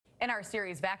In our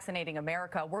series, Vaccinating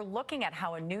America, we're looking at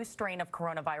how a new strain of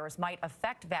coronavirus might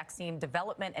affect vaccine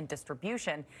development and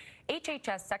distribution.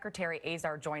 HHS Secretary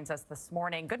Azar joins us this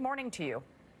morning. Good morning to you.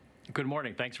 Good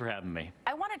morning. Thanks for having me.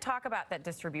 I want to talk about that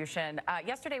distribution.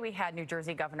 Yesterday, we had New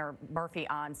Jersey Governor Murphy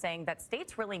on saying that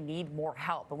states really need more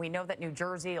help. And we know that New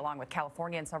Jersey, along with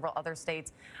California and several other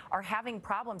states, are having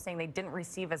problems saying they didn't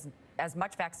receive as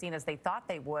much vaccine as they thought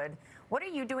they would. What are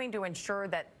you doing to ensure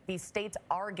that these states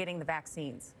are getting the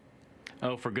vaccines?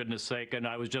 Oh, for goodness sake. And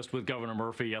I was just with Governor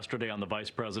Murphy yesterday on the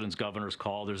Vice President's governor's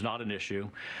call. There's not an issue.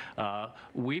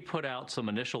 We put out some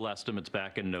initial estimates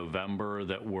back in November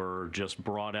that were just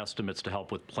broad estimates to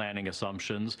help with planning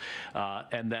assumptions.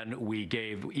 And then we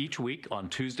gave each week on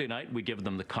Tuesday night, we give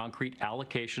them the concrete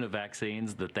allocation of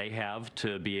vaccines that they have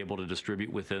to be able to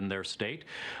distribute within their state.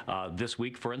 This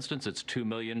week, for instance, it's 2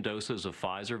 million doses of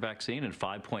Pfizer vaccine and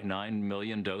 5.9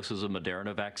 million doses of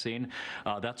Moderna vaccine.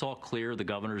 That's all clear. The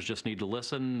governors just need to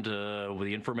listen to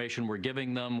the information we're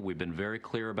giving them. We've been very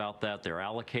clear about that. They're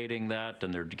allocating that,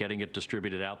 and they're getting it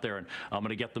distributed out there. And I'm going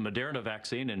to get the Moderna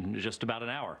vaccine in just about an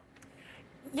hour.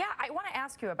 Yeah, I want to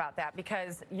ask you about that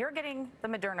because you're getting the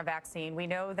Moderna vaccine. We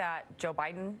know that Joe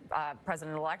Biden,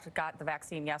 President-elect, got the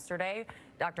vaccine yesterday.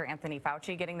 Dr. Anthony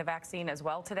Fauci getting the vaccine as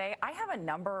well today. I have a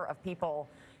number of people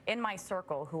in my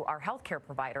circle who are healthcare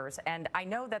providers, and I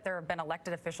know that there have been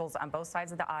elected officials on both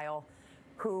sides of the aisle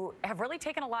who have really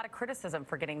taken a lot of criticism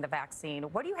for getting the vaccine.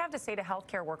 What do you have to say to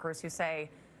healthcare workers who say,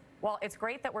 well, it's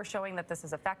great that we're showing that this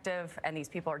is effective and these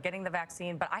people are getting the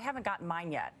vaccine, but I haven't gotten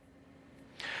mine yet?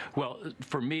 Well,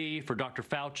 for me, for Dr.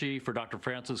 Fauci, for Dr.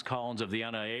 Francis Collins of the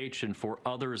NIH, and for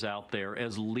others out there,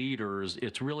 as leaders,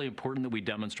 it's really important that we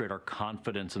demonstrate our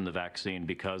confidence in the vaccine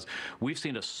because we've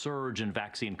seen a surge in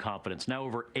vaccine confidence. Now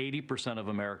over 80% of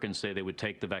Americans say they would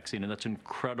take the vaccine, and that's an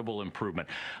incredible improvement.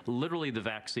 Literally, the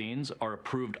vaccines are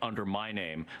approved under my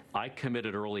name. I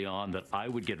committed early on that I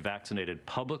would get vaccinated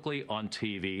publicly on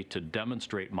TV to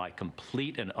demonstrate my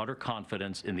complete and utter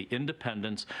confidence in the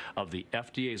independence of the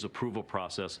FDA's approval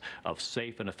process of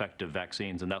safe and effective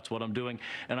vaccines, and that's what I'm doing.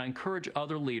 And I encourage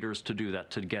other leaders to do that,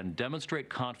 to again demonstrate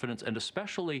confidence, and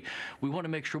especially we want to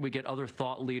make sure we get other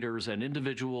thought leaders and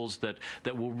individuals that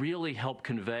will really help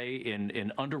convey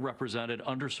in underrepresented,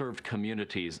 underserved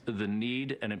communities the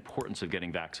need and importance of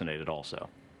getting vaccinated also.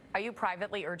 Are you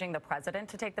privately urging the president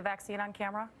to take the vaccine on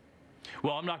camera?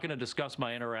 Well, I'm not going to discuss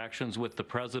my interactions with the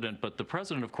president, but the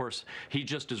president, of course, he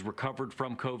just is recovered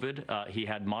from COVID. He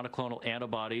had monoclonal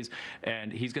antibodies,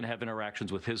 and he's going to have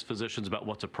interactions with his physicians about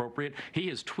what's appropriate. He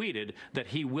has tweeted that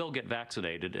he will get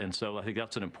vaccinated, and so I think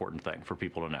that's an important thing for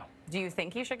people to know. Do you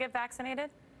think he should get vaccinated?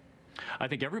 I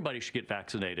think everybody should get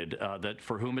vaccinated, that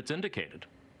for whom it's indicated.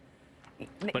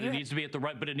 But it needs to be at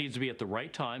the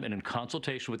right time and in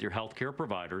consultation with your healthcare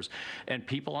providers. And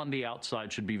people on the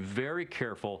outside should be very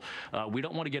careful. We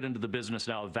don't want to get into the business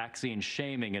now of vaccine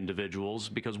shaming individuals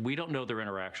because we don't know their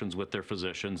interactions with their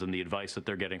physicians and the advice that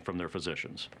they're getting from their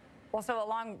physicians. Well, so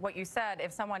along what you said,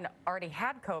 if someone already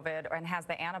had COVID and has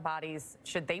the antibodies,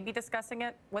 should they be discussing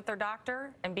it with their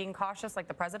doctor and being cautious like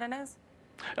the president is?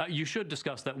 You should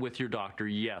discuss that with your doctor,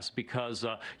 yes, because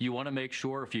you want to make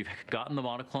sure if you've gotten the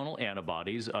monoclonal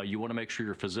antibodies, you want to make sure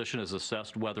your physician has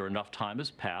assessed whether enough time has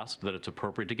passed that it's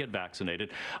appropriate to get vaccinated.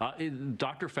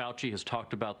 Dr. Fauci has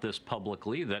talked about this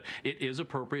publicly, that it is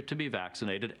appropriate to be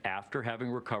vaccinated after having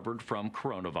recovered from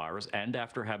coronavirus and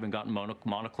after having gotten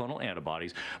monoclonal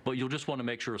antibodies, but you'll just want to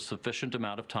make sure a sufficient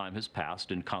amount of time has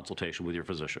passed in consultation with your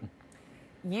physician.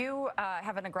 You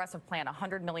have an aggressive plan,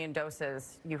 100 million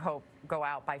doses you hope go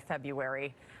out by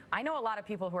February. I know a lot of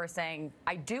people who are saying,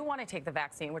 I do want to take the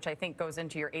vaccine, which I think goes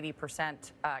into your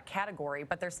 80% category,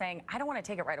 but they're saying, I don't want to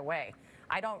take it right away.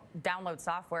 I don't download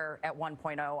software at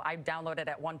 1.0. I download it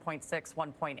at 1.6,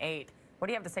 1.8. What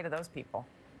do you have to say to those people?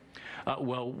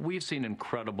 Well, we've seen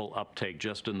incredible uptake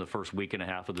just in the first week and a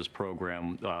half of this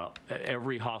program.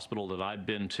 Every hospital that I've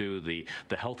been to, the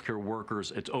healthcare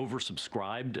workers, it's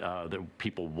oversubscribed. The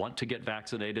people want to get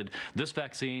vaccinated.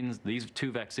 These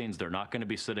two vaccines, they're not going to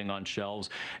be sitting on shelves.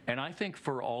 And I think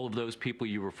for all of those people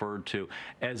you referred to,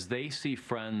 as they see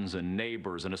friends and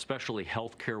neighbors, and especially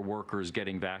healthcare workers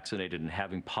getting vaccinated and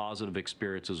having positive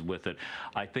experiences with it,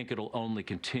 I think it'll only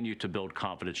continue to build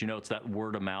confidence. You know, it's that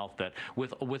word of mouth that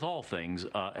with all things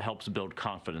helps build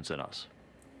confidence in us.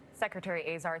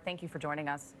 Secretary Azar, thank you for joining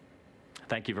us.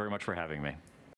 Thank you very much for having me.